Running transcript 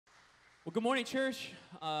Well, good morning, church.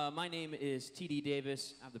 My name is T.D.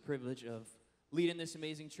 Davis. I have the privilege of leading this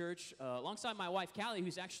amazing church alongside my wife, Callie,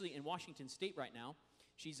 who's actually in Washington State right now.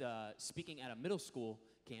 She's speaking at a middle school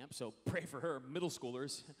camp, so pray for her, middle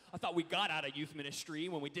schoolers. I thought we got out of youth ministry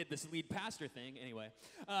when we did this lead pastor thing.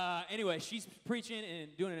 Anyway, she's preaching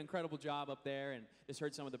and doing an incredible job up there, and just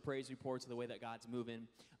heard some of the praise reports of the way that God's moving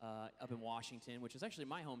up in Washington, which is actually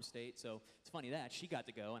my home state, so it's funny that she got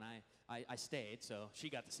to go, and I stayed, so she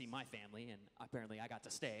got to see my family, and apparently I got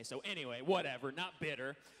to stay. So anyway, whatever, not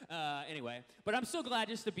bitter. But I'm so glad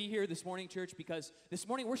just to be here this morning, church, because this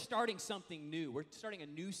morning we're starting something new. We're starting a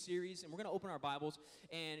new series, and we're going to open our Bibles.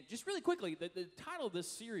 And just really quickly, the title of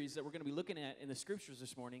this series that we're going to be looking at in the scriptures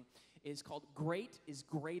this morning is called Great is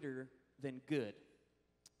Greater Than Good.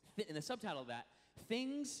 And the subtitle of that,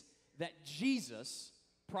 Things That Jesus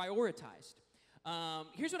Prioritized.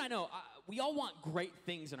 Here's what I know. We all want great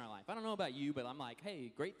things in our life. I don't know about you, but I'm like,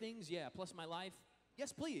 hey, great things? Yeah, plus my life?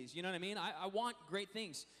 Yes, please. You know what I mean? I want great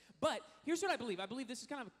things. But here's what I believe. I believe this is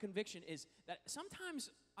kind of a conviction, is that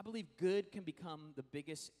sometimes I believe good can become the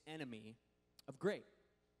biggest enemy of great.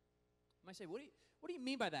 You might say, what do you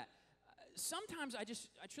mean by that? Sometimes I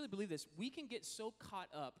truly believe this. We can get so caught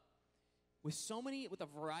up with a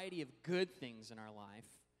variety of good things in our life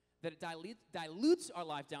that it dilutes our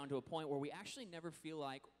life down to a point where we actually never feel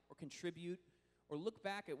like or contribute or look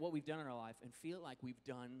back at what we've done in our life and feel like we've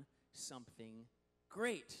done something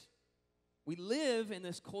great. We live in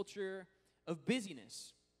this culture of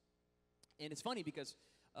busyness. And it's funny because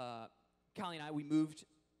Callie and I, we moved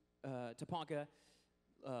to Ponca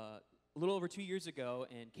a little over 2 years ago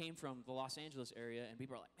and came from the Los Angeles area, and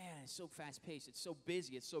people are like, man, it's so fast-paced, it's so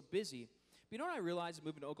busy. But you know what I realized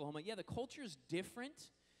moving to Oklahoma? Yeah, the culture is different,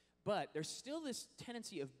 but there's still this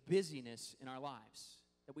tendency of busyness in our lives,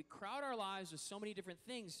 that we crowd our lives with so many different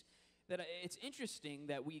things that it's interesting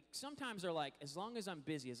that we sometimes are like, as long as I'm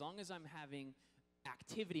busy, as long as I'm having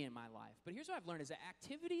activity in my life. But here's what I've learned is that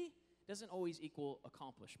activity doesn't always equal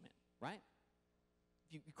accomplishment, right?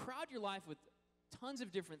 If you crowd your life with tons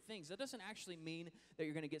of different things, that doesn't actually mean that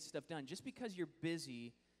you're going to get stuff done. Just because you're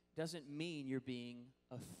busy doesn't mean you're being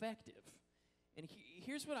effective. And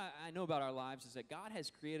here's what I know about our lives is that God has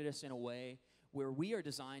created us in a way where we are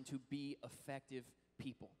designed to be effective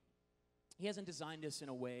people. He hasn't designed us in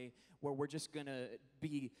a way where we're just going to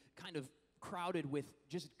be kind of crowded with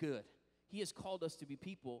just good. He has called us to be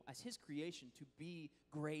people as His creation to be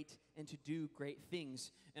great and to do great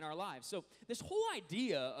things in our lives. So this whole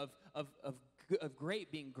idea of great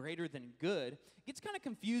being greater than good gets kind of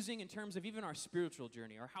confusing in terms of even our spiritual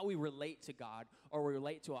journey or how we relate to God or we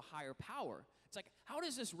relate to a higher power. It's like, how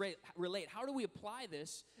does this relate? How do we apply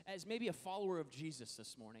this as maybe a follower of Jesus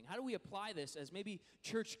this morning? How do we apply this as maybe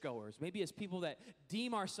churchgoers, maybe as people that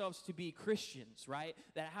deem ourselves to be Christians, right,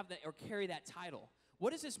 that have that or carry that title?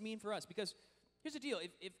 What does this mean for us? Because here's the deal.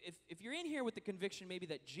 If you're in here with the conviction maybe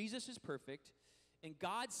that Jesus is perfect and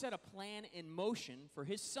God set a plan in motion for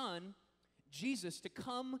His Son, Jesus, to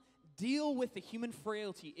come deal with the human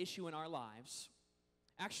frailty issue in our lives,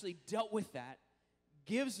 actually dealt with that,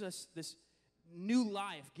 gives us this new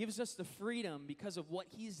life, gives us the freedom because of what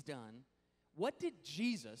He's done. What did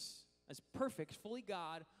Jesus, as perfect, fully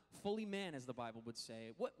God, fully man, as the Bible would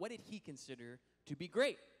say, what did He consider to be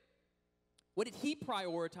great? What did He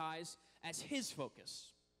prioritize as His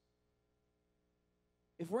focus?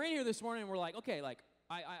 If we're in here this morning and we're like, okay, like,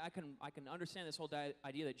 I can understand this whole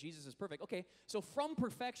idea that Jesus is perfect. Okay, so from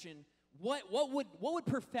perfection, what would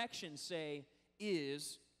perfection say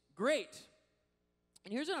is great?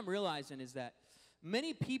 And here's what I'm realizing is that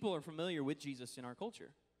many people are familiar with Jesus in our culture.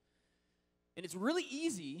 And it's really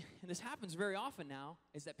easy, and this happens very often now,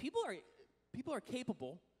 is that people are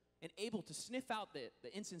capable and able to sniff out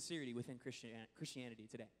the insincerity within Christianity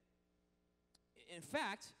today. In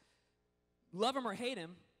fact, love him or hate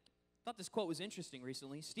him, I thought this quote was interesting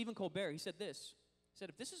recently. Stephen Colbert, he said this. He said,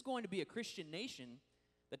 if this is going to be a Christian nation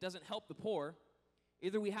that doesn't help the poor,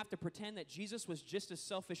 either we have to pretend that Jesus was just as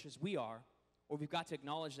selfish as we are, or we've got to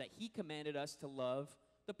acknowledge that He commanded us to love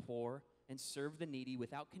the poor and serve the needy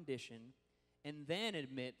without condition, and then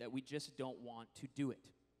admit that we just don't want to do it.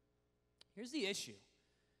 Here's the issue.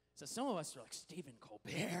 So some of us are like, Stephen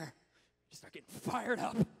Colbert, just start getting fired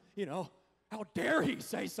up, you know. How dare he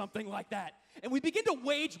say something like that? And we begin to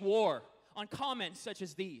wage war on comments such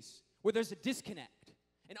as these, where there's a disconnect,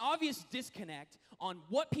 an obvious disconnect on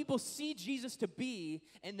what people see Jesus to be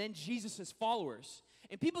and then Jesus' followers.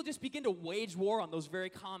 And people just begin to wage war on those very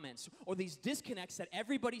comments or these disconnects that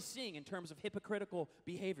everybody's seeing in terms of hypocritical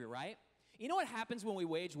behavior, right? You know what happens when we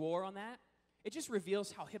wage war on that? It just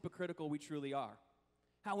reveals how hypocritical we truly are,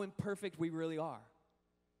 how imperfect we really are.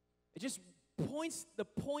 It It just points the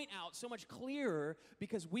point out so much clearer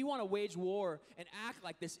because we want to wage war and act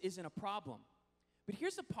like this isn't a problem. But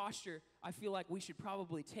here's the posture I feel like we should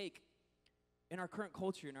probably take in our current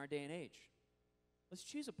culture, in our day and age. Let's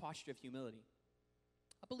choose a posture of humility.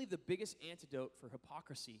 I believe the biggest antidote for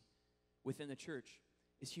hypocrisy within the church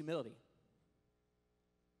is humility.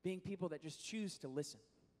 Being people that just choose to listen.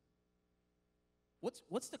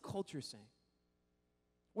 What's the culture saying?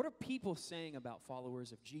 What are people saying about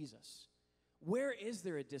followers of Jesus? Where is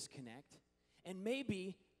there a disconnect? And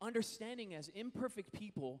maybe understanding as imperfect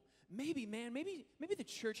people, maybe the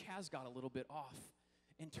church has got a little bit off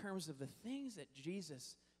in terms of the things that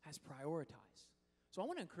Jesus has prioritized. So I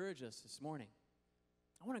want to encourage us this morning.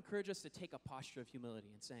 I want to encourage us to take a posture of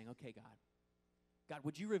humility and saying, okay, God,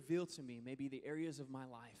 would you reveal to me maybe the areas of my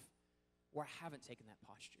life where I haven't taken that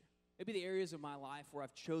posture? Maybe the areas of my life where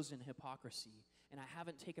I've chosen hypocrisy and I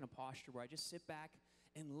haven't taken a posture where I just sit back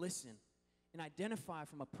and listen and identify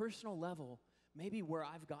from a personal level maybe where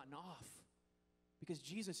I've gotten off. Because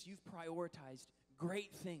Jesus, you've prioritized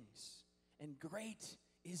great things, and great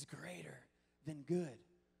is greater than good.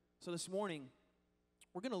 So this morning,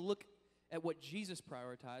 we're going to look at what Jesus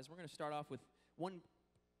prioritized. We're going to start off with one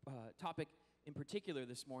topic in particular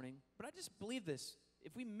this morning, but I just believe this.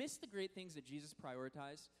 If we miss the great things that Jesus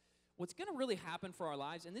prioritized, what's going to really happen for our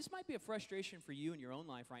lives, and this might be a frustration for you in your own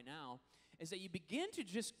life right now, is that you begin to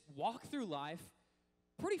just walk through life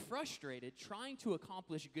pretty frustrated trying to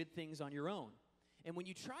accomplish good things on your own. And when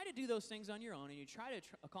you try to do those things on your own and you try to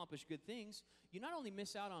accomplish good things, you not only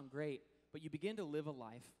miss out on great, but you begin to live a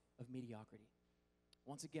life of mediocrity.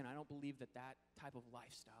 Once again, I don't believe that type of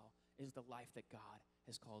lifestyle is the life that God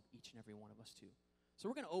has called each and every one of us to. So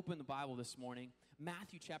we're going to open the Bible this morning,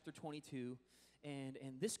 Matthew chapter 22, and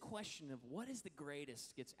this question of what is the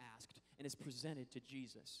greatest gets asked and is presented to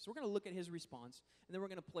Jesus. So we're going to look at his response, and then we're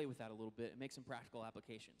going to play with that a little bit and make some practical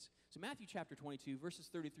applications. So Matthew chapter 22, verses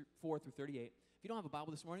 34 through 38. If you don't have a Bible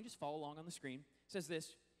this morning, just follow along on the screen. It says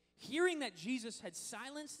this: hearing that Jesus had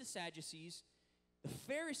silenced the Sadducees, the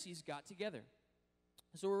Pharisees got together.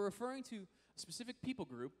 So we're referring to a specific people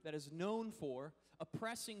group that is known for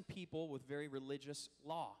oppressing people with very religious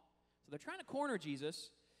law. So they're trying to corner Jesus,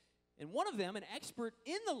 and one of them, an expert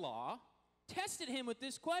in the law, tested him with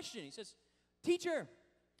this question. He says, "Teacher,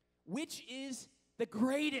 which is the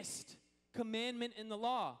greatest commandment in the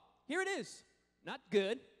law?" Here it is. Not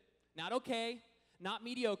good, not okay, not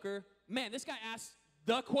mediocre. Man, this guy asked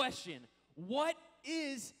the question. What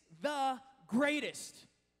is the greatest?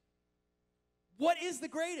 What is the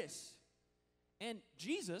greatest? And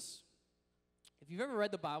Jesus, if you've ever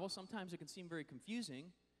read the Bible, sometimes it can seem very confusing.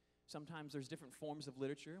 Sometimes there's different forms of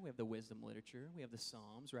literature. We have the wisdom literature. We have the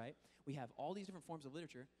Psalms, right? We have all these different forms of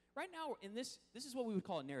literature. Right now, in this is what we would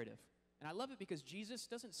call a narrative. And I love it because Jesus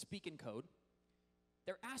doesn't speak in code.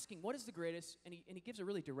 They're asking, what is the greatest? And he gives a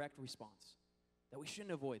really direct response that we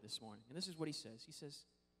shouldn't avoid this morning. And this is what he says.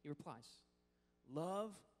 He replies,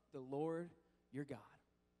 love the Lord your God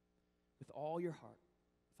with all your heart,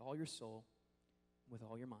 with all your soul, with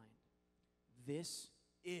all your mind. This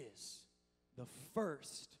is the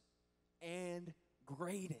first and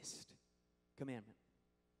greatest commandment.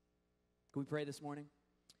 Can we pray this morning?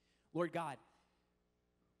 Lord God,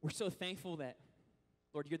 we're so thankful that,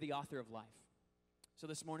 Lord, you're the author of life. So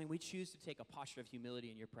this morning we choose to take a posture of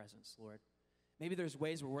humility in your presence, Lord. Maybe there's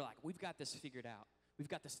ways where we're like, we've got this figured out. We've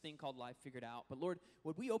got this thing called life figured out. But Lord,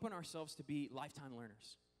 would we open ourselves to be lifetime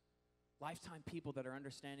learners? Lifetime people that are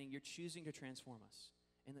understanding you're choosing to transform us.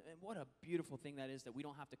 And what a beautiful thing that is that we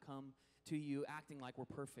don't have to come to you acting like we're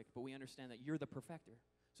perfect, but we understand that you're the perfecter.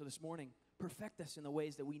 So this morning, perfect us in the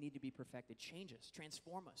ways that we need to be perfected. Change us,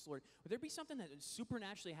 transform us, Lord. Would there be something that would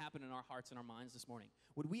supernaturally happen in our hearts and our minds this morning?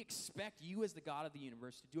 Would we expect you as the God of the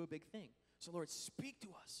universe to do a big thing? So Lord, speak to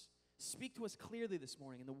us. Speak to us clearly this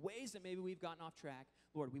morning in the ways that maybe we've gotten off track.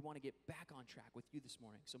 Lord, we want to get back on track with you this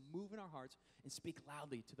morning. So move in our hearts and speak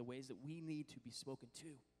loudly to the ways that we need to be spoken to.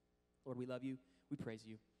 Lord, we love you. We praise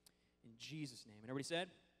you. In Jesus' name. And everybody said?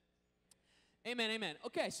 Amen, amen.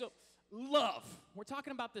 Okay, so love. We're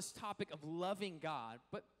talking about this topic of loving God.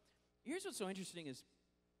 But here's what's so interesting is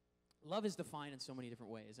love is defined in so many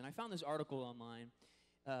different ways. And I found this article online.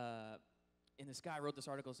 And this guy wrote this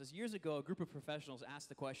article. It says, years ago, a group of professionals asked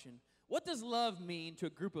the question, what does love mean to a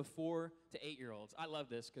group of 4 to 8-year-olds? I love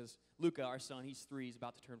this because Luca, our son, he's 3. He's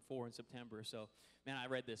about to turn 4 in September. So, man, I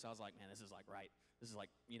read this. I was like, man, this is like right. This is like,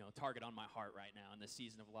 target on my heart right now in this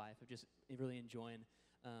season of life. I'm just really enjoying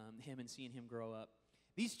him and seeing him grow up.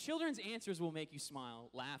 These children's answers will make you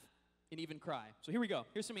smile, laugh, and even cry. So here we go.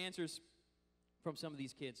 Here's some answers from some of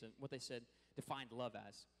these kids and what they said defined love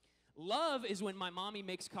as. Love is when my mommy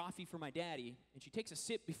makes coffee for my daddy, and she takes a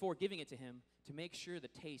sip before giving it to him to make sure the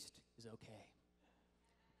taste is okay.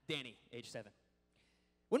 Danny, age 7.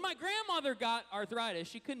 When my grandmother got arthritis,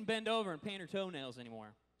 she couldn't bend over and paint her toenails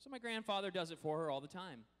anymore. So my grandfather does it for her all the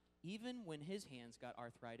time, even when his hands got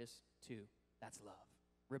arthritis too. That's love.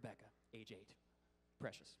 Rebecca, age 8.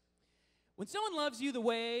 Precious. When someone loves you the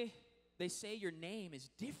way they say your name is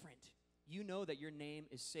different, you know that your name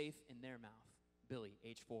is safe in their mouth. Billy,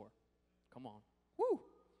 age 4. Come on. Woo!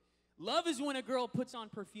 Love is when a girl puts on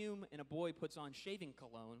perfume and a boy puts on shaving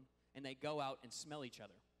cologne and they go out and smell each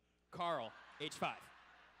other. Carl, age 5.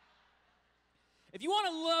 If you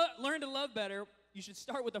want to learn to love better, you should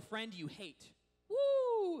start with a friend you hate.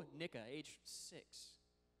 Woo! Nika, age 6.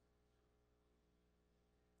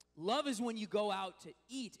 Love is when you go out to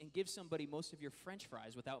eat and give somebody most of your French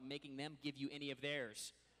fries without making them give you any of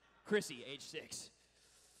theirs. Chrissy, age 6.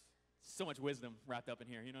 So much wisdom wrapped up in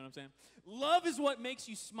here, you know what I'm saying? Love is what makes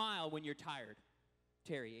you smile when you're tired.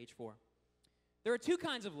 Terry, age 4. There are 2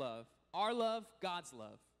 kinds of love. Our love, God's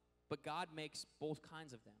love. But God makes both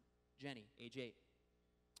kinds of them. Jenny, age 8.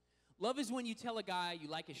 Love is when you tell a guy you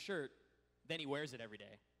like his shirt, then he wears it every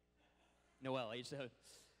day. Noelle, age 7.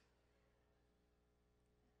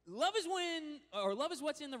 Love is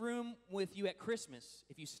what's in the room with you at Christmas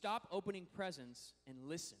if you stop opening presents and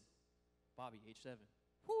listen. Bobby, age 7.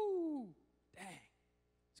 Whoo! Dang.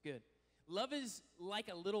 It's good. Love is like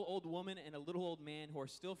a little old woman and a little old man who are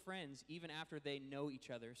still friends even after they know each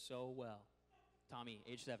other so well. Tommy,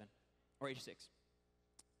 age 7. Or age 6.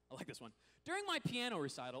 I like this one. During my piano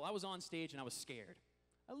recital, I was on stage and I was scared.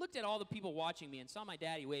 I looked at all the people watching me and saw my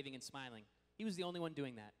daddy waving and smiling. He was the only one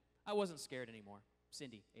doing that. I wasn't scared anymore.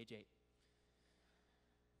 Cindy, age 8.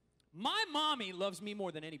 My mommy loves me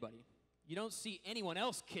more than anybody. You don't see anyone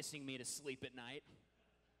else kissing me to sleep at night.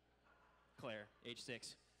 Claire, age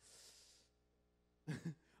 6.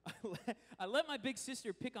 I let my big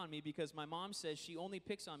sister pick on me because my mom says she only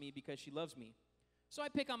picks on me because she loves me. So I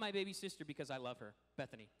pick on my baby sister because I love her.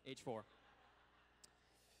 Bethany, age 4.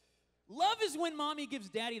 Love is when mommy gives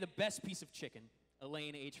daddy the best piece of chicken.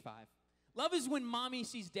 Elaine, age 5. Love is when mommy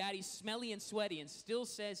sees daddy smelly and sweaty and still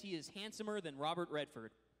says he is handsomer than Robert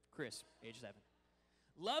Redford. Chris, age 7.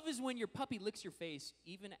 Love is when your puppy licks your face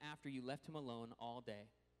even after you left him alone all day.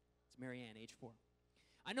 It's Marianne, age 4.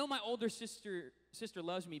 I know my older sister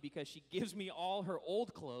loves me because she gives me all her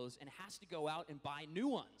old clothes and has to go out and buy new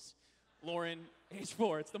ones. Lauren, age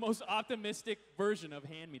 4. It's the most optimistic version of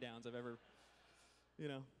hand-me-downs I've ever,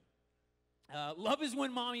 Love is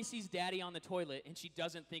when mommy sees daddy on the toilet and she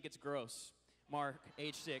doesn't think it's gross. Mark,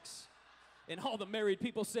 age 6. And all the married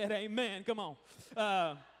people said amen. Come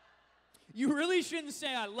on. You really shouldn't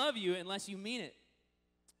say I love you unless you mean it.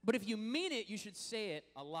 But if you mean it, you should say it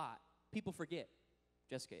a lot. People forget.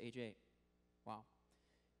 Jessica, age 8. Wow.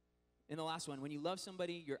 And the last one, when you love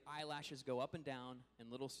somebody, your eyelashes go up and down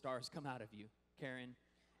and little stars come out of you. Karen,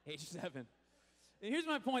 age 7. And here's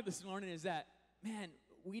my point this morning is that, man,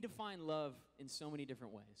 we define love in so many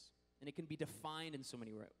different ways. And it can be defined in so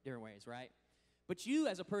many different ways, right? But you,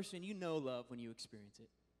 as a person, you know love when you experience it.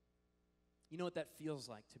 You know what that feels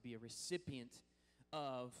like to be a recipient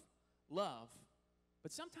of love.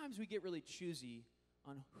 But sometimes we get really choosy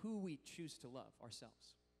on who we choose to love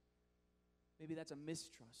ourselves. Maybe that's a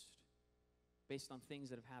mistrust based on things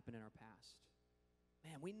that have happened in our past.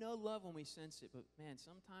 Man, we know love when we sense it, but man,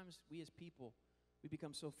 sometimes we as people, we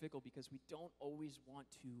become so fickle because we don't always want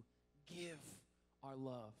to give our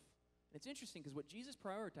love. And it's interesting because what Jesus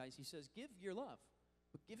prioritized, he says, give your love,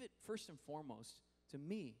 but give it first and foremost to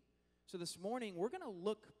me. So this morning, we're going to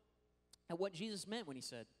look at what Jesus meant when he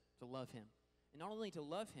said to love him. And not only to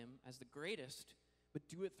love him as the greatest, but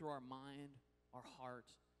do it through our mind, our heart,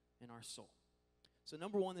 and our soul. So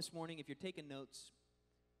number 1 this morning, if you're taking notes,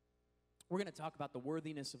 we're going to talk about the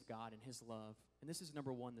worthiness of God and his love. And this is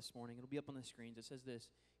number 1 this morning. It'll be up on the screens. It says this: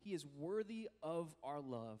 he is worthy of our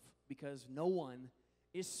love because no one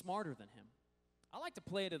is smarter than him. I like to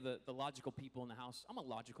play to the logical people in the house. I'm a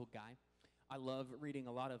logical guy. I love reading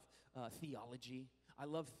a lot of theology. I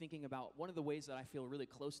love thinking about one of the ways that I feel really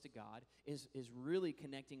close to God is really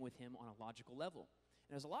connecting with him on a logical level.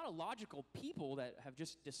 And there's a lot of logical people that have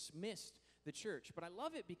just dismissed the church. But I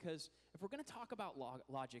love it because if we're going to talk about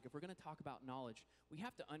logic, if we're going to talk about knowledge, we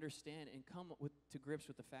have to understand and come to grips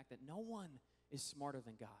with the fact that no one is smarter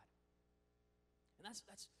than God. And that's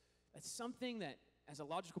something that, as a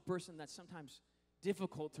logical person, that's sometimes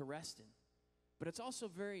difficult to rest in. But it's also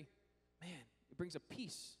very, it brings a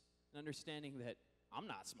peace and understanding that I'm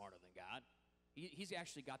not smarter than God. He's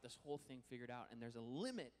actually got this whole thing figured out, and there's a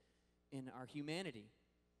limit in our humanity.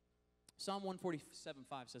 Psalm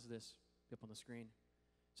 147:5 says this, up on the screen.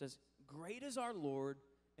 It says, "Great is our Lord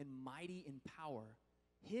and mighty in power.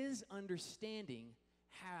 His understanding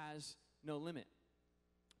has no limit."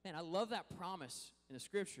 Man, I love that promise in the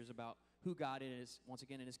scriptures about who God is, once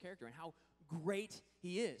again, in his character, and how great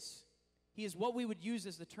he is. He is what we would use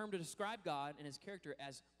as the term to describe God and his character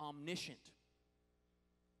as omniscient,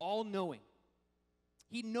 all-knowing.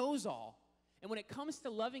 He knows all. And when it comes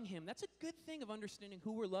to loving him, that's a good thing of understanding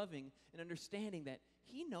who we're loving and understanding that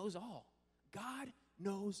he knows all. God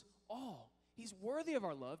knows all. He's worthy of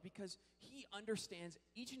our love because he understands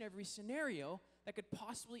each and every scenario that could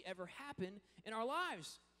possibly ever happen in our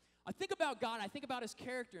lives. I think about God, I think about his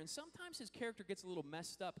character, and sometimes his character gets a little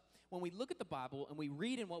messed up when we look at the Bible and we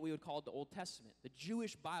read in what we would call the Old Testament, the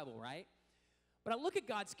Jewish Bible, right? But I look at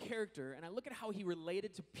God's character, and I look at how he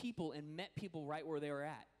related to people and met people right where they were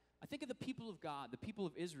at. I think of the people of God, the people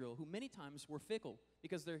of Israel, who many times were fickle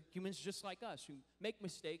because they're humans just like us, who make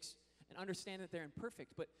mistakes and understand that they're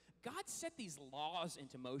imperfect. But God set these laws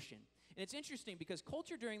into motion. And it's interesting because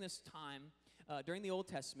culture during this time, during the Old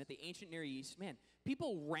Testament, the ancient Near East, man,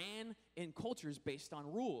 people ran in cultures based on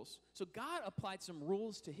rules. So God applied some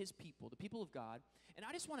rules to his people, the people of God. And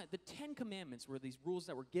I just want to, the 10 Commandments were these rules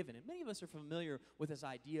that were given. And many of us are familiar with this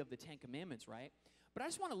idea of the 10 Commandments, right? But I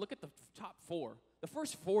just want to look at the top 4, the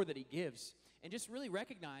first 4 that he gives, and just really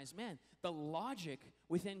recognize, man, the logic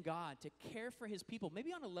within God to care for his people,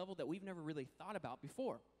 maybe on a level that we've never really thought about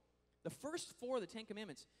before. The first 4 of the 10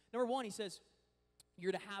 Commandments, number 1, he says,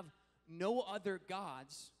 you're to have no other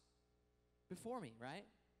gods before me, right?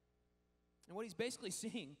 And what he's basically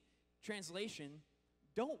saying, translation,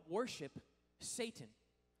 don't worship Satan.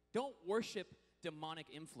 Don't worship demonic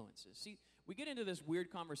influences. See, we get into this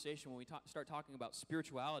weird conversation when we start talking about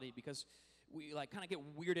spirituality because we like kind of get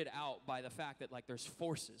weirded out by the fact that like there's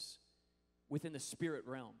forces within the spirit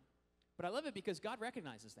realm. But I love it because God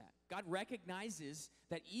recognizes that. God recognizes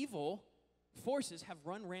that evil forces have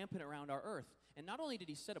run rampant around our earth. And not only did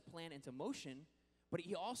he set a plan into motion, but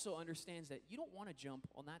he also understands that you don't want to jump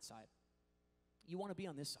on that side. You want to be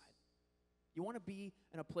on this side. You want to be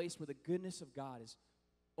in a place where the goodness of God is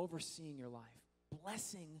overseeing your life,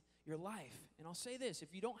 blessing your life. And I'll say this,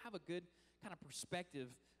 if you don't have a good kind of perspective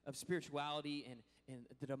of spirituality and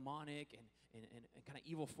the demonic and kind of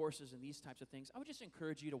evil forces and these types of things, I would just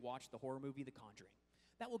encourage you to watch the horror movie The Conjuring.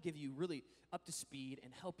 That will give you really up to speed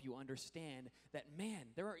and help you understand that, man,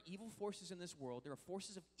 there are evil forces in this world. There are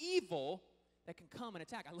forces of evil that can come and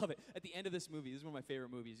attack. I love it. At the end of this movie, this is one of my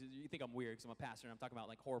favorite movies. You think I'm weird because I'm a pastor and I'm talking about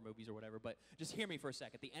like horror movies or whatever, but just hear me for a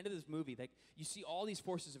sec. At the end of this movie, like, you see all these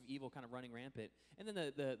forces of evil kind of running rampant, and then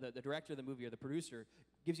the director of the movie or the producer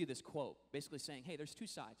gives you this quote, basically saying, hey, there's 2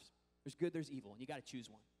 sides. There's good, there's evil, and you got to choose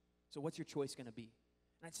one. So what's your choice going to be?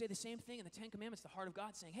 And I'd say the same thing in the 10 Commandments, the heart of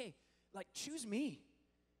God, saying, hey, like, choose me.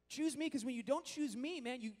 Choose me, because when you don't choose me,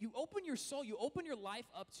 man, you open your soul, you open your life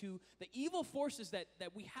up to the evil forces that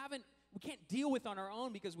we can't deal with on our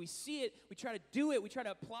own because we see it, we try to do it, we try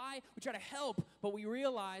to apply, we try to help, but we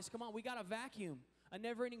realize, come on, we got a vacuum, a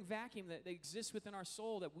never-ending vacuum that exists within our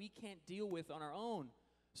soul that we can't deal with on our own.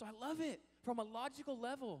 So I love it. From a logical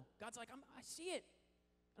level, God's like, I see it,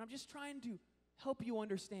 and I'm just trying to help you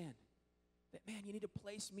understand that, man, you need to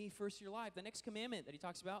place me first in your life. The next commandment that he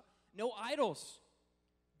talks about, no idols.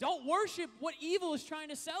 Don't worship what evil is trying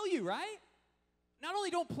to sell you, right? Not only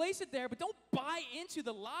don't place it there, but don't buy into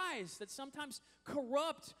the lies that sometimes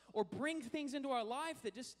corrupt or bring things into our life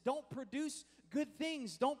that just don't produce good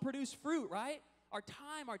things, don't produce fruit, right? Our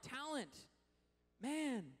time, our talent.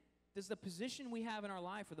 Man, does the position we have in our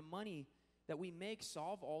life or the money that we make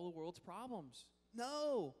solve all the world's problems?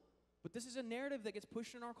 No. But this is a narrative that gets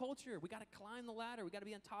pushed in our culture. We got to climb the ladder. We got to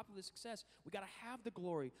be on top of the success. We got to have the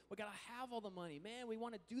glory. We got to have all the money. Man, we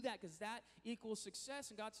want to do that because that equals success.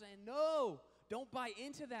 And God's saying, no, don't buy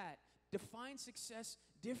into that. Define success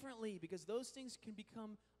differently because those things can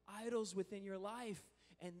become idols within your life.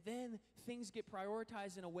 And then things get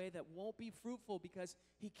prioritized in a way that won't be fruitful because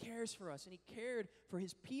he cares for us. And he cared for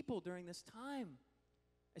his people during this time.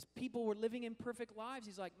 As people were living imperfect lives,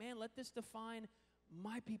 he's like, man, let this define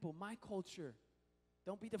my people, my culture.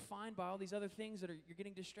 Don't be defined by all these other things that you're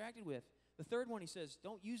getting distracted with. The third one, he says,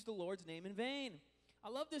 don't use the Lord's name in vain. I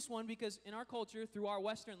love this one because in our culture, through our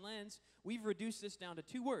Western lens, we've reduced this down to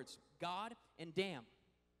 2 words, God and damn.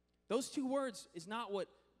 Those 2 words is not what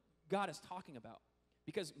God is talking about.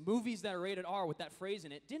 Because movies that are rated R with that phrase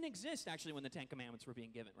in it didn't exist actually when the 10 Commandments were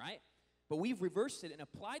being given, right? But we've reversed it and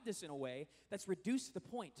applied this in a way that's reduced the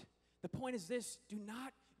point. The point is this, do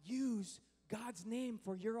not use God's name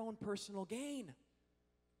for your own personal gain.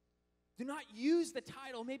 Do not use the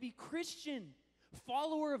title, maybe Christian,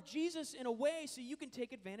 follower of Jesus in a way so you can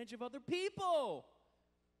take advantage of other people.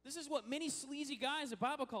 This is what many sleazy guys at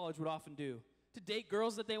Bible college would often do, to date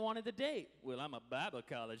girls that they wanted to date. Well, I'm a Bible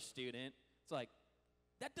college student. It's like,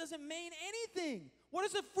 that doesn't mean anything. What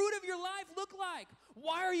does the fruit of your life look like?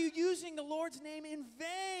 Why are you using the Lord's name in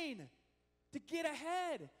vain? To get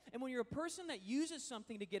ahead. And when you're a person that uses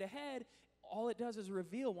something to get ahead, all it does is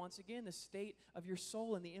reveal, once again, the state of your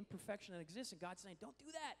soul and the imperfection that exists. And God's saying, don't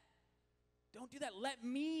do that. Don't do that. Let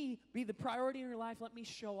me be the priority in your life. Let me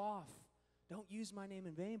show off. Don't use my name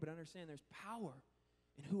in vain, but understand there's power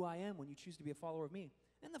in who I am when you choose to be a follower of me.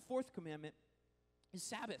 And the fourth commandment is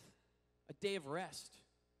Sabbath, a day of rest.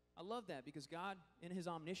 I love that because God, in his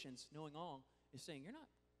omniscience, knowing all, is saying, you're not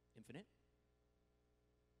infinite.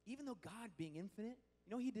 Even though God, being infinite,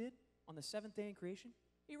 you know what he did on the seventh day in creation?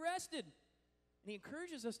 He rested. And he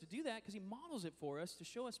encourages us to do that because he models it for us to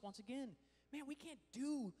show us once again, man, we can't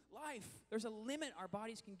do life. There's a limit our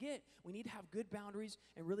bodies can get. We need to have good boundaries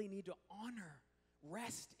and really need to honor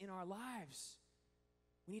rest in our lives.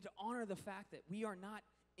 We need to honor the fact that we are not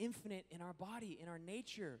infinite in our body, in our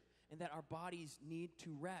nature, and that our bodies need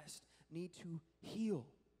to rest, need to heal.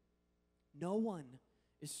 No one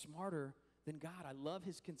is smarter than God. I love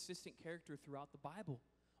his consistent character throughout the Bible.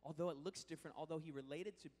 Although it looks different, although he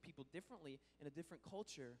related to people differently in a different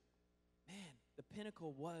culture, man, the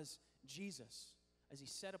pinnacle was Jesus, as he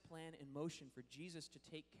set a plan in motion for Jesus to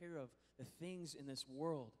take care of the things in this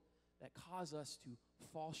world that cause us to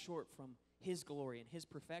fall short from his glory and his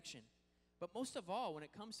perfection. But most of all, when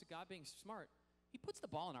it comes to God being smart, he puts the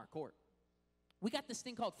ball in our court. We got this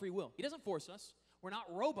thing called free will. He doesn't force us. We're not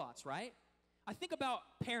robots, right? I think about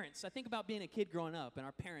parents. I think about being a kid growing up and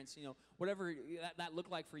our parents, whatever that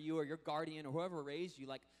looked like for you or your guardian or whoever raised you,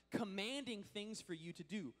 like commanding things for you to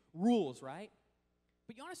do, rules, right?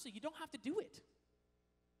 But honestly, you don't have to do it.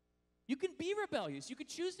 You can be rebellious. You could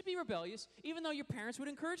choose to be rebellious even though your parents would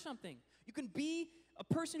encourage something. You can be a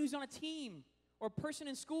person who's on a team or a person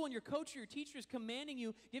in school and your coach or your teacher is commanding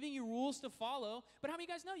you, giving you rules to follow. But how many of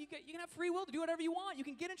you guys know you can have free will to do whatever you want? You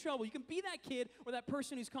can get in trouble. You can be that kid or that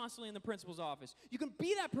person who's constantly in the principal's office. You can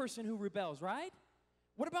be that person who rebels, right?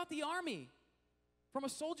 What about the army? From a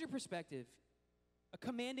soldier perspective, a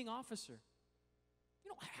commanding officer. You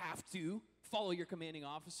don't have to follow your commanding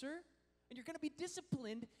officer, and you're going to be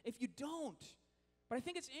disciplined if you don't. But I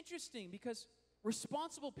think it's interesting because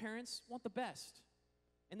responsible parents want the best.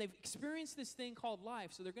 And they've experienced this thing called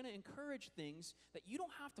life, so they're going to encourage things that you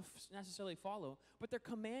don't have to necessarily follow, but they're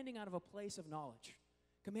commanding out of a place of knowledge.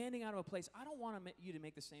 Commanding out of a place, I don't want you to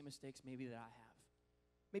make the same mistakes maybe that I have.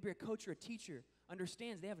 Maybe a coach or a teacher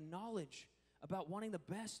understands they have knowledge about wanting the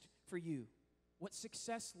best for you. What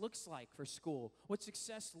success looks like for school. What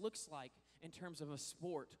success looks like in terms of a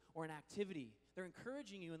sport or an activity. They're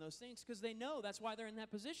encouraging you in those things because they know that's why they're in that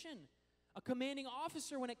position. A commanding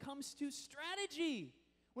officer when it comes to strategy.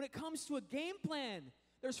 When it comes to a game plan,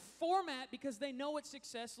 there's format because they know what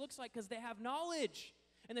success looks like because they have knowledge.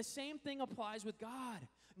 And the same thing applies with God.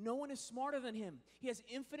 No one is smarter than him. He has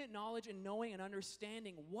infinite knowledge and knowing and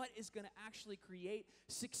understanding what is going to actually create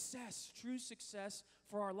success, true success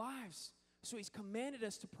for our lives. So he's commanded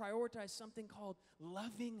us to prioritize something called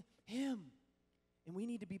loving him. And we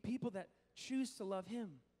need to be people that choose to love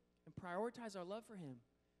him and prioritize our love for him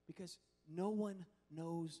because no one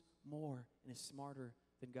knows more and is smarter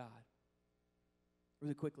than God.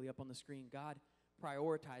 Really quickly up on the screen, God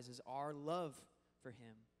prioritizes our love for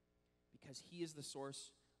him because he is the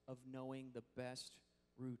source of knowing the best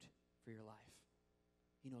route for your life.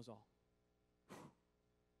 He knows all.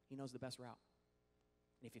 He knows the best route.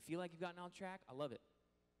 And if you feel like you've gotten off track, I love it.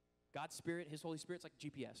 God's Spirit, his Holy Spirit's like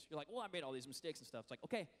GPS. You're like, well, I made all these mistakes and stuff. It's like,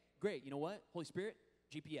 okay, great. You know what? Holy Spirit,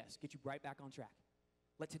 GPS, get you right back on track.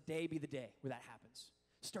 Let today be the day where that happens.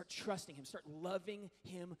 Start trusting him. Start loving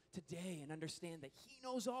him today and understand that he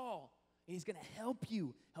knows all. And he's going to help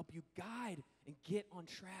you guide and get on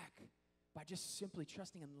track by just simply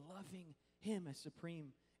trusting and loving him as supreme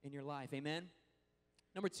in your life. Amen?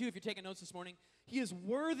 Number 2, if you're taking notes this morning, he is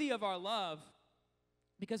worthy of our love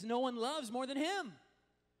because no one loves more than him.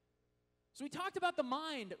 So we talked about the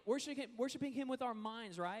mind, worshiping him with our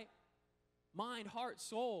minds, right? Mind, heart,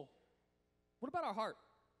 soul. What about our heart?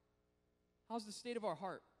 How's the state of our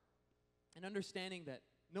heart? And understanding that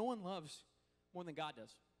no one loves more than God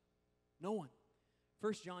does. No one.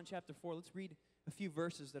 1 John chapter 4, let's read a few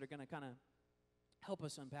verses that are going to kind of help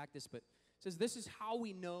us unpack this. But it says, this is how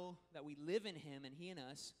we know that we live in him and he in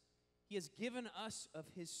us. He has given us of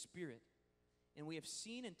his Spirit. And we have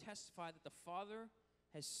seen and testified that the Father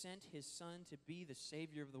has sent his Son to be the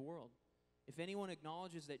Savior of the world. If anyone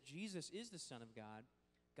acknowledges that Jesus is the Son of God,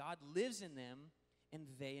 God lives in them and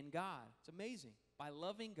they in God. It's amazing. By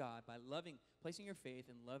loving God, placing your faith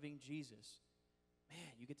and loving Jesus,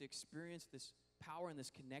 man, you get to experience this power and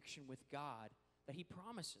this connection with God that he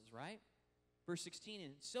promises, right? Verse 16,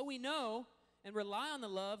 and so we know and rely on the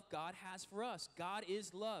love God has for us. God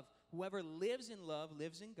is love. Whoever lives in love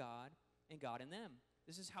lives in God and God in them.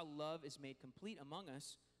 This is how love is made complete among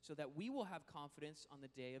us, so that we will have confidence on the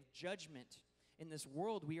day of judgment. In this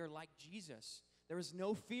world, we are like Jesus. There is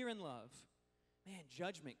no fear in love. Man,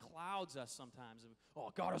 judgment clouds us sometimes. Oh,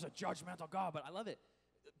 God is a judgmental God, but I love it.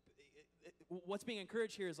 What's being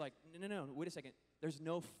encouraged here is like, no, wait a second. There's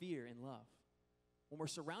no fear in love. When we're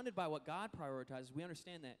surrounded by what God prioritizes, we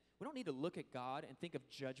understand that we don't need to look at God and think of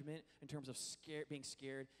judgment in terms of being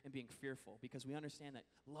scared and being fearful, because we understand that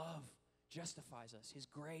love justifies us. His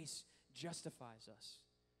grace justifies us.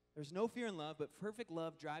 There's no fear in love, but perfect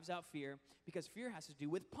love drives out fear, because fear has to do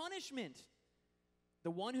with punishment.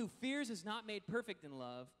 The one who fears is not made perfect in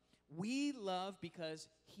love. We love because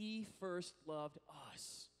he first loved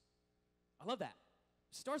us. I love that.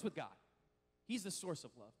 It starts with God. He's the source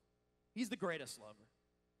of love. He's the greatest lover.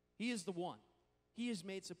 He is the one. He is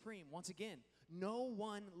made supreme. Once again, no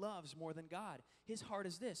one loves more than God. His heart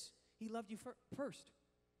is this. He loved you first.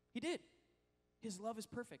 He did. His love is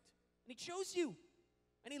perfect. And he chose you.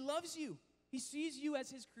 And he loves you. He sees you as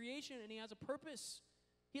his creation, and he has a purpose.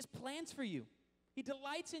 He has plans for you. He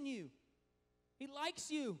delights in you. He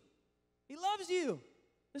likes you. He loves you.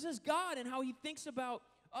 This is God and how he thinks about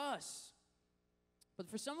us. But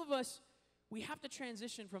for some of us, we have to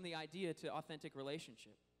transition from the idea to authentic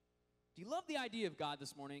relationship. Do you love the idea of God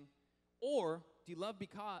this morning? Or do you love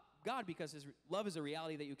God because his love is a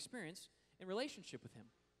reality that you experience in relationship with him?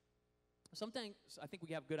 Sometimes I think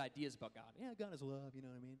we have good ideas about God. Yeah, God is love, you know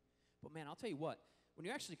what I mean? But man, I'll tell you what, when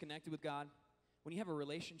you're actually connected with God, when you have a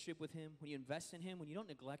relationship with him, when you invest in him, when you don't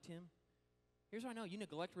neglect him, here's what I know. You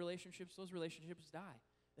neglect relationships, those relationships die.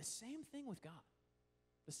 The same thing with God.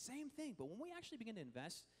 The same thing. But when we actually begin to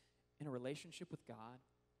invest in a relationship with God,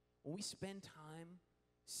 when we spend time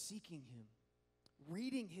seeking him,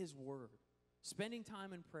 reading his word, spending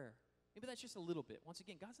time in prayer, maybe that's just a little bit. Once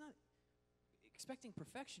again, God's not expecting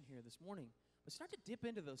perfection here this morning, but start to dip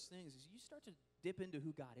into those things as you start to dip into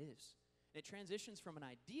who God is. And it transitions from an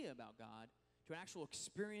idea about God to an actual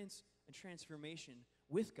experience and transformation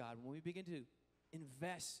with God when we begin to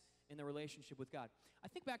invest in the relationship with God. I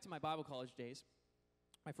think back to my Bible college days,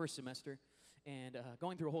 my first semester, and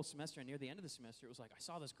going through a whole semester, and near the end of the semester, it was like I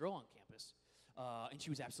saw this girl on campus, and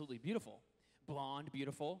she was absolutely beautiful. Blonde,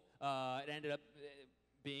 beautiful. It ended up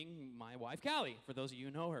being my wife, Callie, for those of you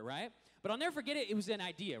who know her, right? But I'll never forget it. It was an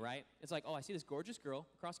idea, right? It's like, oh, I see this gorgeous girl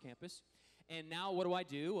across campus, and now what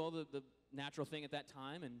do? Well, the natural thing at that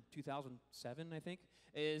time, in 2007, I think,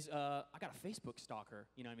 is I got to Facebook stalk her.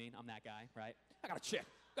 You know what I mean? I'm that guy, right? I got to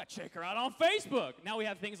check her out on Facebook. Now we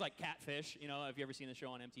have things like Catfish. You know, have you ever seen the show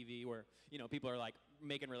on MTV where, you know, people are like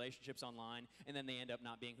making relationships online, and then they end up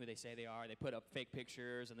not being who they say they are. They put up fake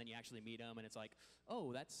pictures, and then you actually meet them, and it's like,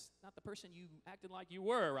 oh, that's not the person you acted like you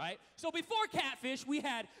were, right? So before Catfish, we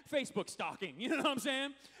had Facebook stalking. You know what I'm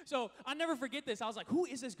saying? So I'll never forget this. I was like, who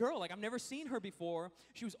is this girl? Like, I've never seen her before.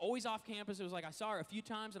 She was always off campus. It was like I saw her a few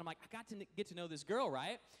times, and I'm like, I got to get to know this girl,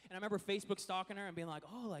 right? And I remember Facebook stalking her and being like,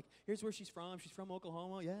 oh, like, here's where she's from. She's from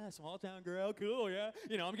Oklahoma. Yeah, small town girl. Cool, yeah.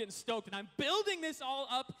 You know, I'm getting stoked, and I'm building this all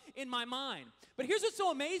up in my mind. But here's what's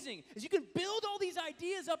so amazing is you can build all these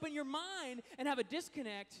ideas up in your mind and have a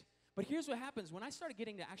disconnect. But here's what happens. When I started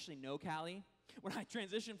getting to actually know Callie, when I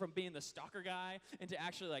transitioned from being the stalker guy into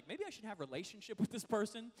actually like, maybe I should have a relationship with this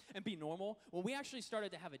person and be normal, when we actually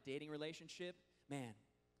started to have a dating relationship, man,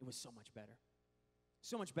 it was so much better.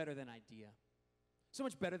 So much better than idea. So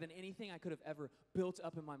much better than anything I could have ever built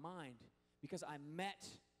up in my mind, because I met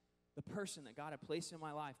the person that God had placed in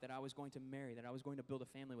my life that I was going to marry, that I was going to build a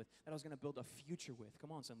family with, that I was going to build a future with.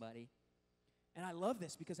 Come on, somebody. And I love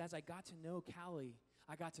this because as I got to know Callie,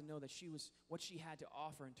 I got to know that she was what she had to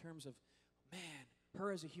offer in terms of, man,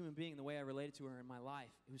 her as a human being, the way I related to her in my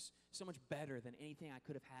life. It was so much better than anything I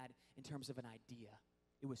could have had in terms of an idea.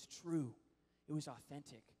 It was true. It was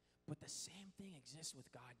authentic. But the same thing exists with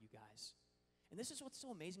God, you guys. And this is what's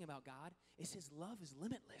so amazing about God, is his love is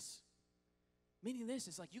limitless. Meaning this,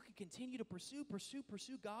 is like you can continue to pursue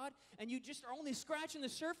God, and you just are only scratching the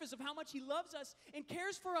surface of how much he loves us and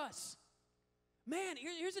cares for us. Man,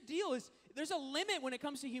 here's the deal, is there's a limit when it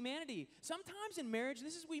comes to humanity. Sometimes in marriage,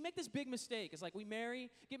 we make this big mistake. It's like we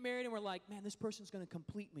get married, and we're like, man, this person's going to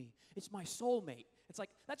complete me. It's my soulmate. It's like,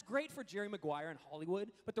 that's great for Jerry Maguire in Hollywood,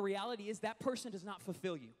 but the reality is that person does not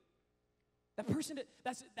fulfill you. That person,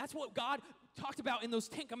 that's what God talked about in those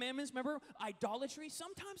 10 commandments. Remember, idolatry?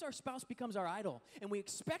 Sometimes our spouse becomes our idol, and we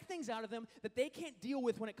expect things out of them that they can't deal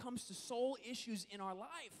with when it comes to soul issues in our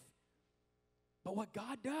life. But what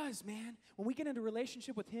God does, man, when we get into a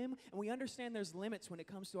relationship with Him and we understand there's limits when it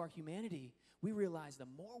comes to our humanity, we realize the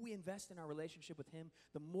more we invest in our relationship with Him,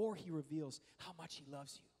 the more He reveals how much He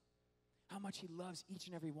loves you, how much He loves each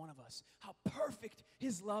and every one of us, how perfect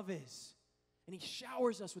His love is. And He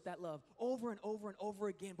showers us with that love over and over and over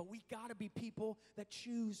again. But we got to be people that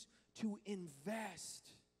choose to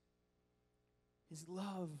invest. His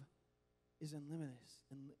love is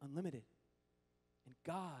unlimited. And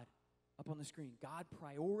God, up on the screen, God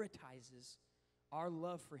prioritizes our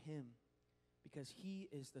love for Him because He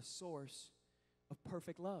is the source of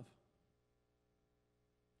perfect love.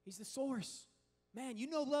 He's the source. Man, you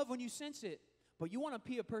know love when you sense it. But you want to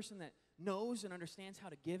be a person that knows and understands how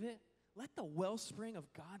to give it? Let the wellspring of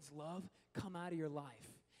God's love come out of your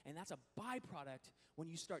life. And that's a byproduct when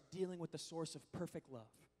you start dealing with the source of perfect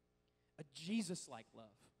love. A Jesus-like love.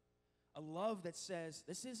 A love that says,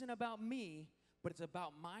 this isn't about me, but it's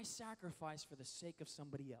about my sacrifice for the sake of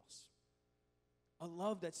somebody else. A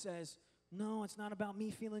love that says, no, it's not about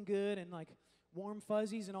me feeling good and like warm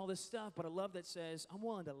fuzzies and all this stuff, but a love that says, I'm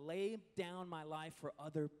willing to lay down my life for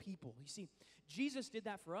other people. You see, Jesus did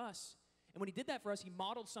that for us. And when He did that for us, He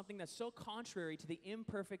modeled something that's so contrary to the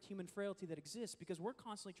imperfect human frailty that exists because we're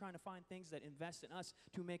constantly trying to find things that invest in us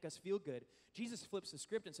to make us feel good. Jesus flips the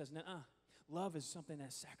script and says, nuh-uh, love is something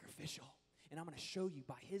that's sacrificial. And I'm going to show you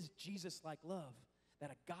by His Jesus-like love,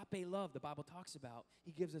 that agape love the Bible talks about,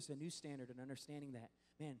 He gives us a new standard and understanding that,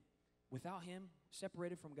 man, without Him,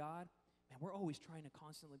 separated from God, man, we're always trying to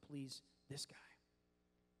constantly please this guy.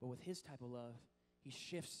 But with His type of love, He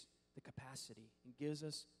shifts the capacity and gives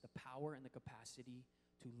us the power and the capacity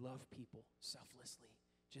to love people selflessly,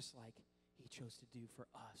 just like He chose to do for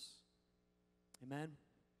us. Amen?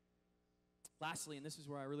 Lastly, and this is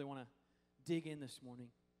where I really want to dig in this morning,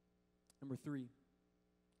 Number three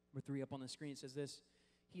up on the screen, it says this: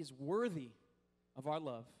 He is worthy of our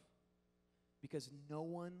love because no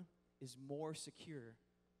one is more secure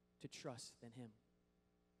to trust than Him.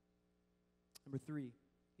 Number three,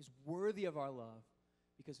 He's worthy of our love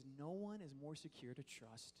because no one is more secure to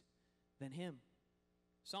trust than Him.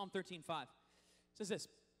 Psalm 13:5 says this: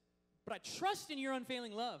 But I trust in your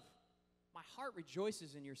unfailing love. My heart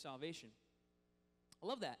rejoices in your salvation. I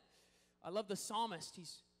love that. I love the psalmist.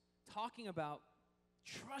 He's talking about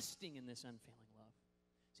trusting in this unfailing love.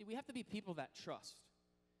 See, we have to be people that trust.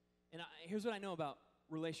 And here's what I know about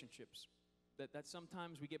relationships, that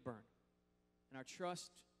sometimes we get burned. And our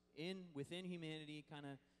trust within humanity kind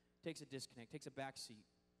of takes a disconnect, takes a back seat.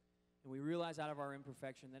 And we realize out of our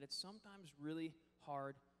imperfection that it's sometimes really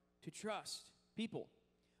hard to trust people.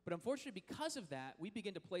 But unfortunately, because of that, we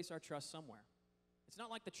begin to place our trust somewhere. It's not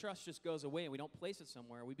like the trust just goes away and we don't place it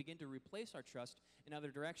somewhere. We begin to replace our trust in other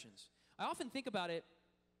directions. I often think about it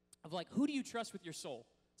of like, who do you trust with your soul?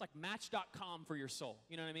 It's like Match.com for your soul.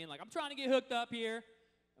 You know what I mean? Like, I'm trying to get hooked up here.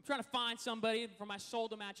 I'm trying to find somebody for my soul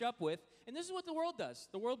to match up with. And this is what the world does.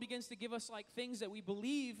 The world begins to give us like things that we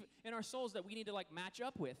believe in our souls that we need to like match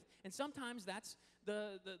up with. And sometimes that's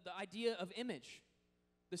the idea of image,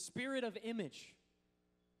 the spirit of image.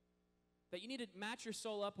 That you need to match your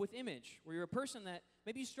soul up with image, where you're a person that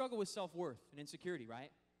maybe you struggle with self-worth and insecurity, right?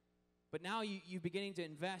 But now you're beginning to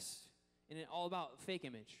invest in it all about fake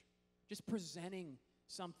image. Just presenting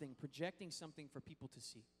something, projecting something for people to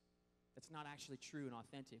see that's not actually true and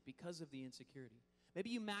authentic because of the insecurity. Maybe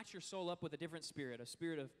you match your soul up with a different spirit, a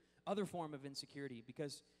spirit of other form of insecurity,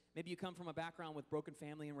 because maybe you come from a background with broken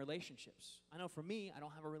family and relationships. I know for me, I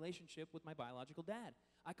don't have a relationship with my biological dad.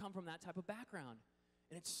 I come from that type of background.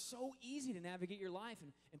 And it's so easy to navigate your life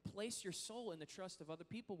and place your soul in the trust of other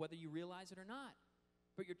people, whether you realize it or not.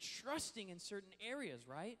 But you're trusting in certain areas,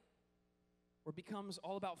 right? Where it becomes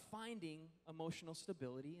all about finding emotional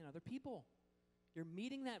stability in other people. You're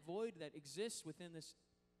meeting that void that exists within this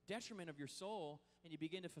detriment of your soul, and you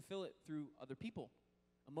begin to fulfill it through other people,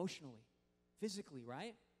 emotionally, physically,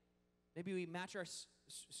 right? Maybe we match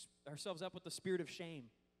ourselves up with the spirit of shame.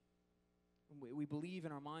 We believe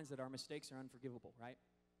in our minds that our mistakes are unforgivable, right?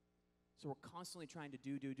 So we're constantly trying to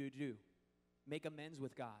do. Make amends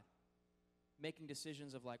with God. Making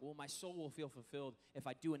decisions of like, well, my soul will feel fulfilled if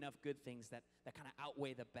I do enough good things that kind of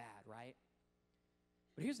outweigh the bad, right?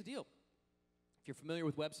 But here's the deal. If you're familiar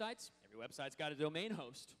with websites, every website's got a domain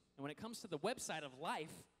host. And when it comes to the website of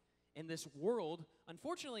life in this world,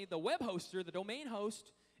 unfortunately, the web hoster, the domain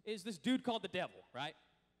host, is this dude called the devil, right?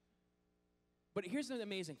 But here's the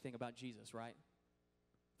amazing thing about Jesus, right?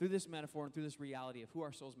 Through this metaphor and through this reality of who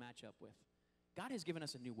our souls match up with. God has given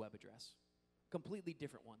us a new web address, completely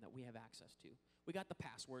different one that we have access to. We got the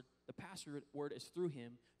password. The password is through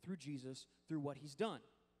him, through Jesus, through what he's done.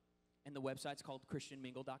 And the website's called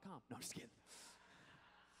christianmingle.com. No, I'm just kidding.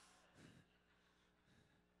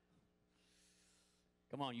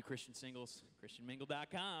 Come on, you Christian singles,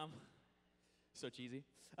 christianmingle.com. So cheesy.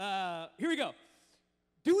 Here we go.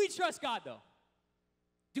 Do we trust God, though?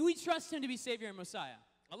 Do we trust him to be Savior and Messiah?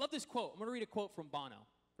 I love this quote. I'm going to read a quote from Bono,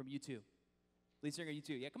 from U2. Lead singer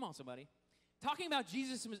U2. Yeah, come on, somebody. Talking about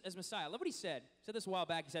Jesus as Messiah. I love what he said. He said this a while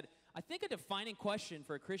back. He said, I think a defining question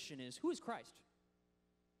for a Christian is, who is Christ?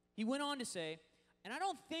 He went on to say, and I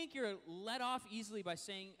don't think you're let off easily by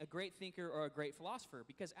saying a great thinker or a great philosopher,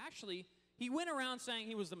 because actually, he went around saying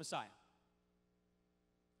he was the Messiah.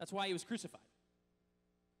 That's why he was crucified.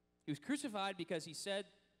 He was crucified because he said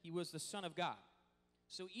he was the Son of God.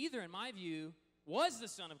 So either, in my view, was the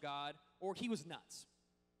Son of God, or he was nuts.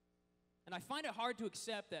 And I find it hard to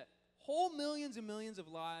accept that whole millions and millions of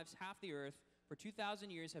lives, half the earth, for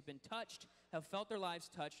 2,000 years have been touched, have felt their lives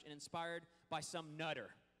touched and inspired by some nutter.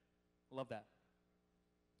 I love that.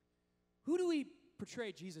 Who do we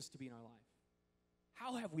portray Jesus to be in our life?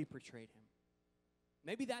 How have we portrayed him?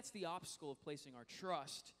 Maybe that's the obstacle of placing our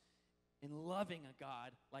trust in loving a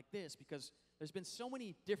God like this, because there's been so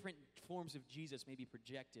many different forms of Jesus maybe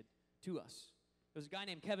projected to us. There's a guy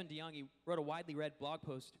named Kevin DeYoung. He wrote a widely read blog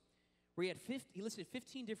post where he listed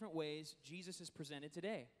 15 different ways Jesus is presented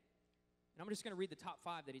today. And I'm just going to read the top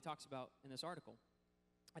 5 that he talks about in this article.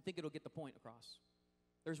 I think it'll get the point across.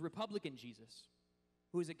 There's Republican Jesus,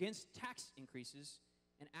 who is against tax increases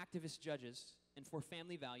and activist judges and for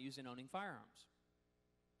family values and owning firearms.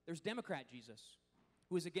 There's Democrat Jesus,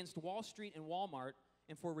 who is against Wall Street and Walmart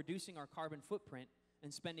and for reducing our carbon footprint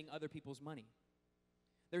and spending other people's money.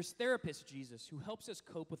 There's Therapist Jesus, who helps us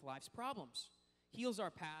cope with life's problems, heals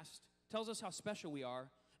our past, tells us how special we are,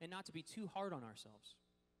 and not to be too hard on ourselves.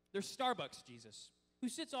 There's Starbucks Jesus, who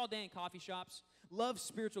sits all day in coffee shops, loves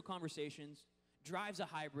spiritual conversations, drives a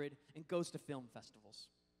hybrid, and goes to film festivals.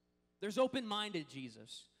 There's Open-Minded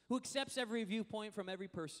Jesus, who accepts every viewpoint from every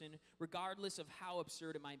person, regardless of how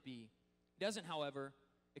absurd it might be. He doesn't, however,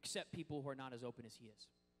 accept people who are not as open as he is.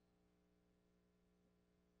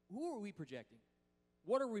 Who are we projecting?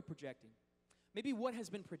 What are we projecting? Maybe what has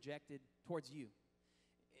been projected towards you.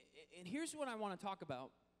 And here's what I want to talk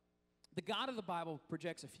about. The God of the Bible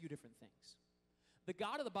projects a few different things. The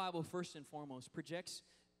God of the Bible, first and foremost, projects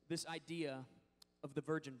this idea of the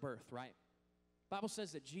virgin birth, right? The Bible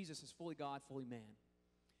says that Jesus is fully God, fully man.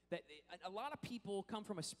 That a lot of people come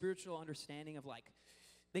from a spiritual understanding of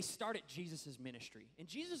they started Jesus' ministry. And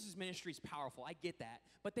Jesus' ministry is powerful, I get that.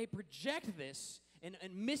 But they project this and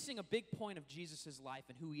missing a big point of Jesus' life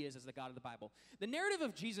and who he is as the God of the Bible. The narrative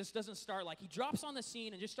of Jesus doesn't start like he drops on the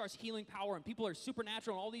scene and just starts healing power and people are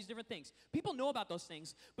supernatural and all these different things. People know about those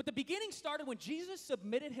things. But the beginning started when Jesus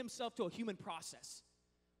submitted himself to a human process.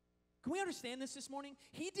 Can we understand this morning?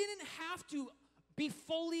 He didn't have to be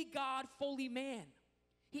fully God, fully man.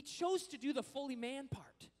 He chose to do the fully man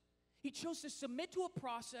part. He chose to submit to a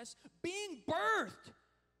process, being birthed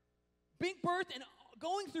and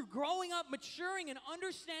going through growing up, maturing, and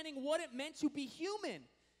understanding what it meant to be human.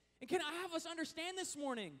 And can I have us understand this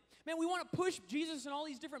morning? Man, we want to push Jesus in all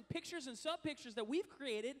these different pictures and sub-pictures that we've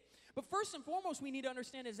created. But first and foremost, we need to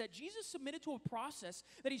understand is that Jesus submitted to a process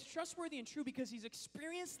that he's trustworthy and true because he's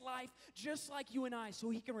experienced life just like you and I,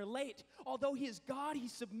 so he can relate. Although he is God, he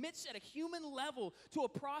submits at a human level to a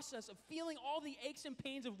process of feeling all the aches and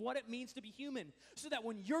pains of what it means to be human. So that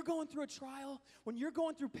when you're going through a trial, when you're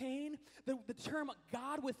going through pain, the term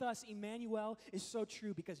God with us, Emmanuel, is so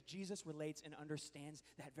true because Jesus relates and understands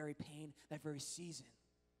that very pain, that very season.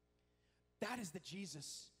 That is the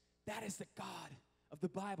Jesus. That is the God of the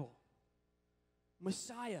Bible.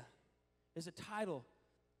 Messiah is a title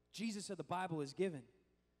Jesus of the Bible is given.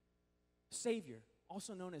 Savior,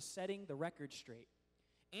 also known as setting the record straight.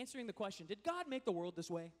 Answering the question, did God make the world this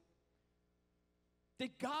way?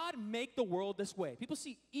 Did God make the world this way? People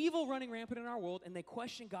see evil running rampant in our world and they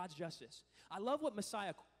question God's justice. I love what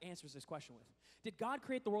Messiah answers this question with. Did God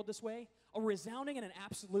create the world this way? A resounding and an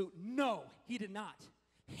absolute no, he did not.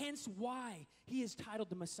 Hence why he is titled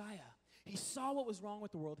the Messiah. He saw what was wrong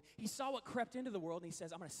with the world. He saw what crept into the world, and he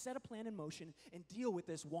says, I'm going to set a plan in motion and deal with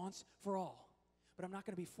this once for all. But I'm not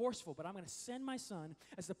going to be forceful, but I'm going to send my son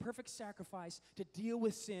as the perfect sacrifice to deal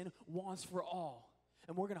with sin once for all.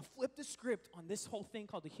 And we're going to flip the script on this whole thing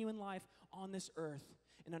called the human life on this earth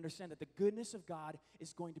and understand that the goodness of God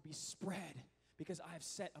is going to be spread because I have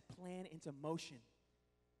set a plan into motion.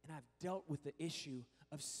 And I've dealt with the issue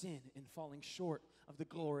of sin and falling short of the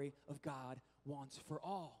glory of God once for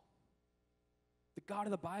all. The God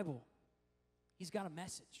of the Bible, he's got a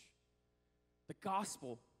message. The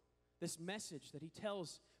gospel, this message that he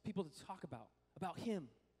tells people to talk about him,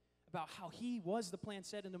 about how he was the plan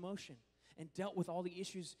set into motion and dealt with all the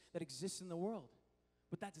issues that exist in the world.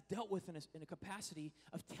 But that's dealt with in a capacity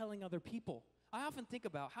of telling other people. I often think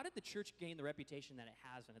about, how did the church gain the reputation that it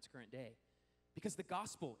has in its current day? Because the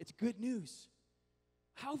gospel, it's good news.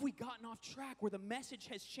 How have we gotten off track where the message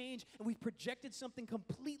has changed and we've projected something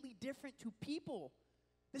completely different to people?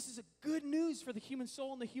 This is a good news for the human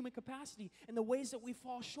soul and the human capacity and the ways that we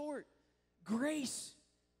fall short. Grace,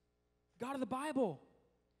 God of the Bible,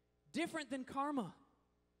 different than karma.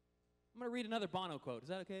 I'm going to read another Bono quote. Is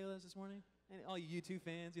that okay with us this morning? And all you U2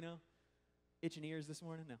 fans, itching ears this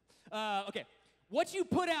morning? No. Okay. What you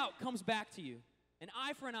put out comes back to you. An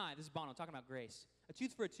eye for an eye. This is Bono talking about grace. A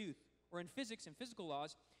tooth for a tooth. Or in physics and physical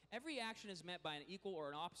laws, every action is met by an equal or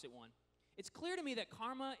an opposite one. It's clear to me that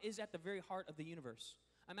karma is at the very heart of the universe.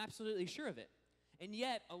 I'm absolutely sure of it. And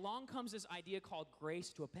yet, along comes this idea called grace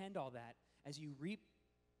to append all that. As you reap,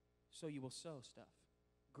 so you will sow stuff.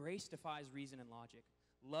 Grace defies reason and logic.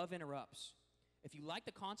 Love interrupts. If you like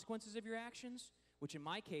the consequences of your actions, which in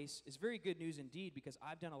my case is very good news indeed because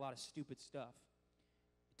I've done a lot of stupid stuff.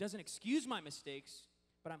 It doesn't excuse my mistakes,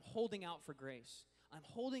 but I'm holding out for grace. I'm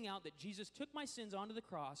holding out that Jesus took my sins onto the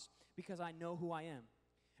cross because I know who I am.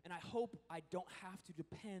 And I hope I don't have to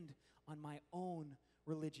depend on my own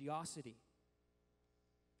religiosity.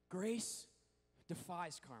 Grace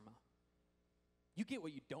defies karma. You get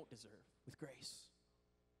what you don't deserve with grace.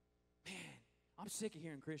 Man, I'm sick of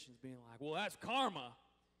hearing Christians being like, well, that's karma.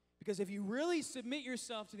 Because if you really submit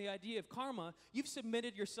yourself to the idea of karma, you've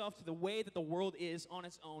submitted yourself to the way that the world is on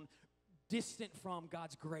its own, distant from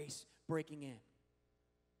God's grace breaking in.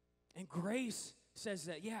 And grace says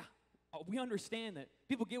that, we understand that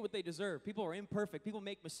people get what they deserve. People are imperfect. People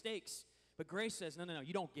make mistakes. But grace says, no,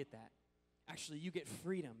 you don't get that. Actually, you get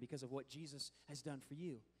freedom because of what Jesus has done for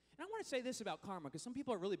you. And I want to say this about karma, because some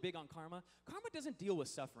people are really big on karma. Karma doesn't deal with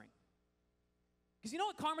suffering. Because you know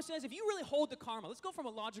what karma says? If you really hold to karma, let's go from a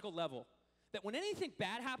logical level, that when anything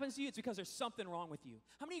bad happens to you, it's because there's something wrong with you.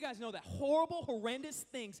 How many of you guys know that horrible, horrendous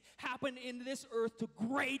things happen in this earth to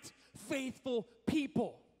great, faithful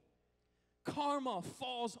people? Karma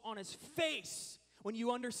falls on its face when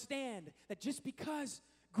you understand that just because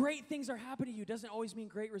great things are happening to you doesn't always mean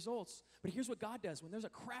great results. But here's what God does. When there's a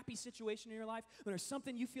crappy situation in your life, when there's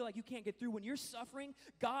something you feel like you can't get through, when you're suffering,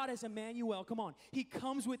 God as Emmanuel, come on, he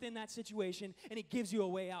comes within that situation and he gives you a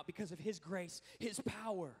way out because of his grace, his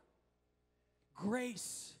power.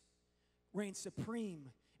 Grace reigns supreme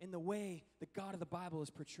in the way the God of the Bible is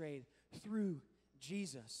portrayed through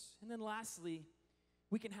Jesus. And then lastly,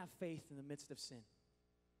 we can have faith in the midst of sin.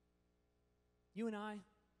 You and I,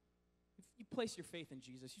 if you place your faith in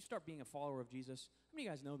Jesus, you start being a follower of Jesus. How many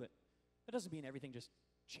of you guys know that that doesn't mean everything just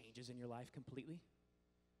changes in your life completely?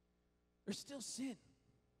 There's still sin.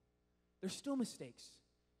 There's still mistakes.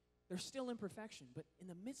 There's still imperfection. But in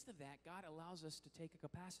the midst of that, God allows us to take a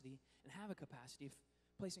capacity and have a capacity of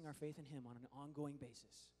placing our faith in him on an ongoing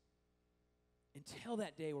basis. Until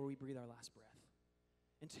that day where we breathe our last breath.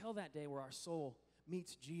 Until that day where our soul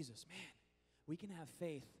meets Jesus. Man, we can have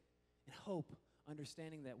faith and hope,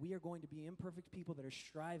 understanding that we are going to be imperfect people that are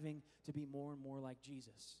striving to be more and more like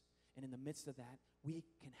Jesus. And in the midst of that, we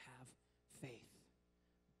can have faith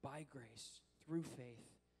by grace, through faith,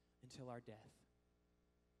 until our death.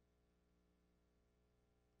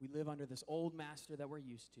 We live under this old master that we're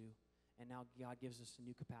used to, and now God gives us a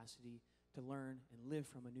new capacity to learn and live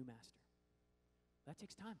from a new master. That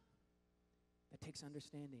takes time. That takes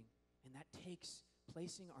understanding. And that takes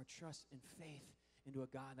placing our trust and faith into a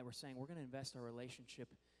God that we're saying, we're going to invest our relationship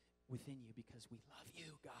within you because we love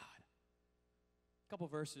you, God. A couple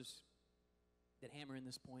verses that hammer in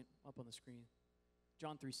this point up on the screen.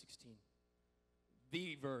 John 3:16.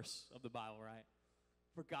 The verse of the Bible, right?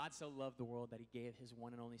 For God so loved the world that he gave his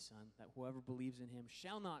one and only Son, that whoever believes in him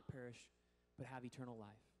shall not perish, but have eternal life.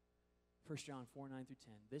 1 John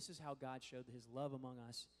 4:9-10. This is how God showed his love among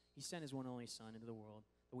us. He sent his one and only Son into the world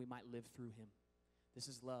that we might live through him. This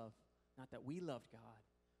is love, not that we loved God,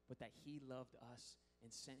 but that he loved us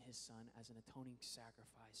and sent his Son as an atoning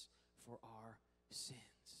sacrifice for our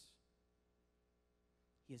sins.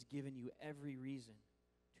 He has given you every reason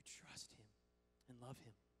to trust him and love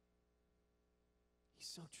him. He's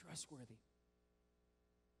so trustworthy.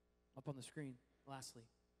 Up on the screen, lastly,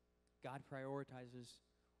 God prioritizes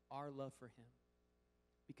our love for him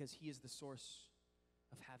because he is the source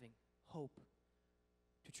of having hope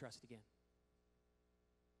to trust again.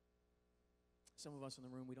 Some of us in the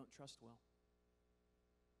room, we don't trust well.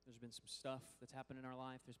 There's been some stuff that's happened in our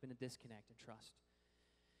life. There's been a disconnect in trust.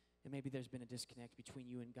 And maybe there's been a disconnect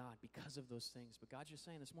between you and God because of those things. But God's just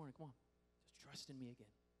saying this morning, come on, just trust in me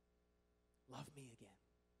again. Love me again.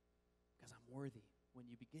 Because I'm worthy.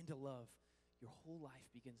 When you begin to love, your whole life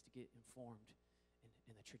begins to get informed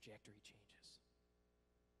and the trajectory changes.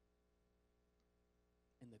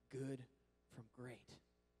 And the good from great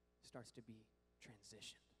starts to be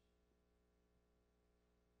transitioned.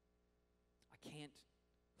 I can't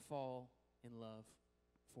fall in love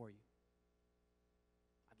for you.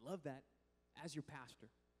 I'd love that as your pastor.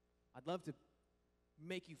 I'd love to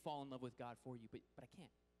make you fall in love with God for you, but I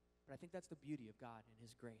can't. But I think that's the beauty of God and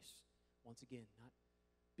his grace. Once again, not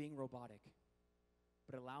being robotic,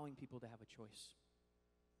 but allowing people to have a choice.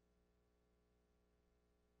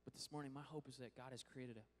 But this morning, my hope is that God has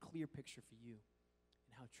created a clear picture for you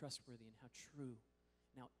and how trustworthy and how true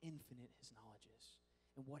and how infinite his knowledge is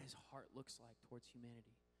and what his heart looks like towards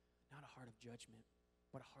humanity. Not a heart of judgment,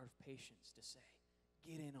 but a heart of patience to say,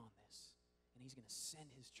 get in on this. And he's going to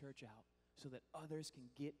send his church out so that others can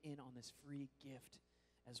get in on this free gift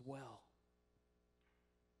as well.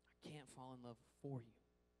 I can't fall in love for you.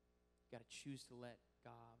 You got to choose to let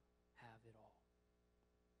God have it all.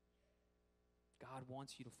 God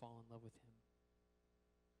wants you to fall in love with him,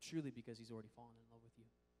 truly because he's already fallen in love with you.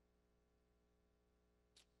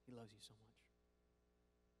 He loves you so much.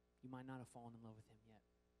 You might not have fallen in love with him yet,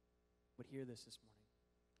 but hear this morning.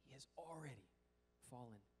 He has already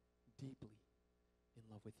fallen deeply in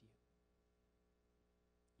love with you.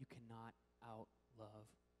 You cannot outlove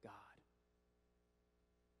God.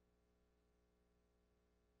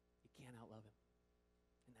 You can't outlove him.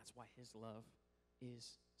 And that's why his love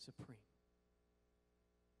is supreme.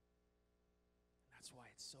 That's why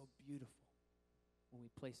it's so beautiful when we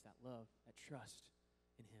place that love, that trust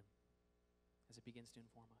in him as it begins to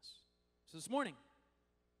inform us. So this morning,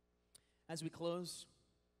 as we close,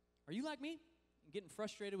 are you like me? Getting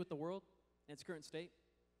frustrated with the world in its current state?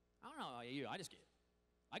 I don't know about you.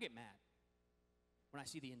 I get mad when I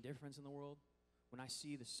see the indifference in the world, when I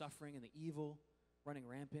see the suffering and the evil running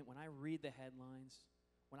rampant, when I read the headlines,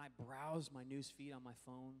 when I browse my news feed on my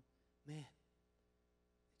phone. Man,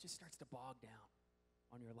 it just starts to bog down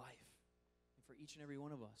on your life. And for each and every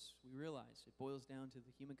one of us, we realize it boils down to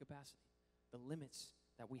the human capacity, the limits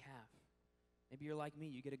that we have. Maybe you're like me,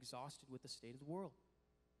 you get exhausted with the state of the world.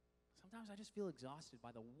 Sometimes I just feel exhausted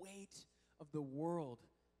by the weight of the world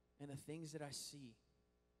and the things that I see.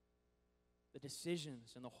 The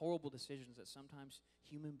decisions and the horrible decisions that sometimes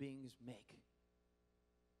human beings make.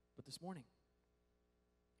 But this morning,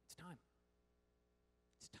 it's time.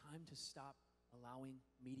 It's time to stop allowing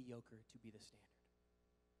mediocre to be the standard.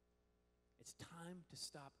 It's time to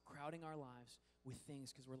stop crowding our lives with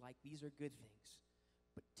things because we're like, these are good things.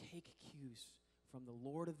 But take cues from the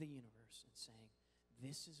Lord of the universe and saying,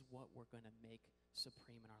 this is what we're going to make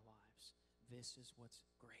supreme in our lives. This is what's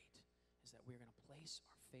great, is that we're going to place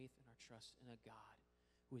our faith and our trust in a God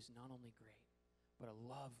who is not only great, but a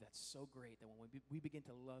love that's so great that when we begin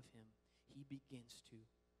to love him, he begins to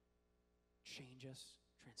change us,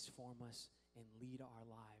 transform us, and lead our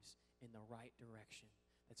lives in the right direction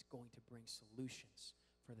that's going to bring solutions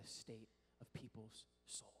for the state of people's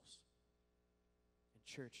souls. And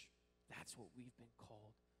church, that's what we've been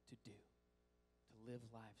called to do, to live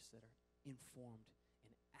lives that are informed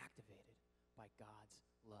and activated by God's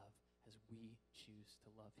love as we choose to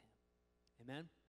love him. Amen?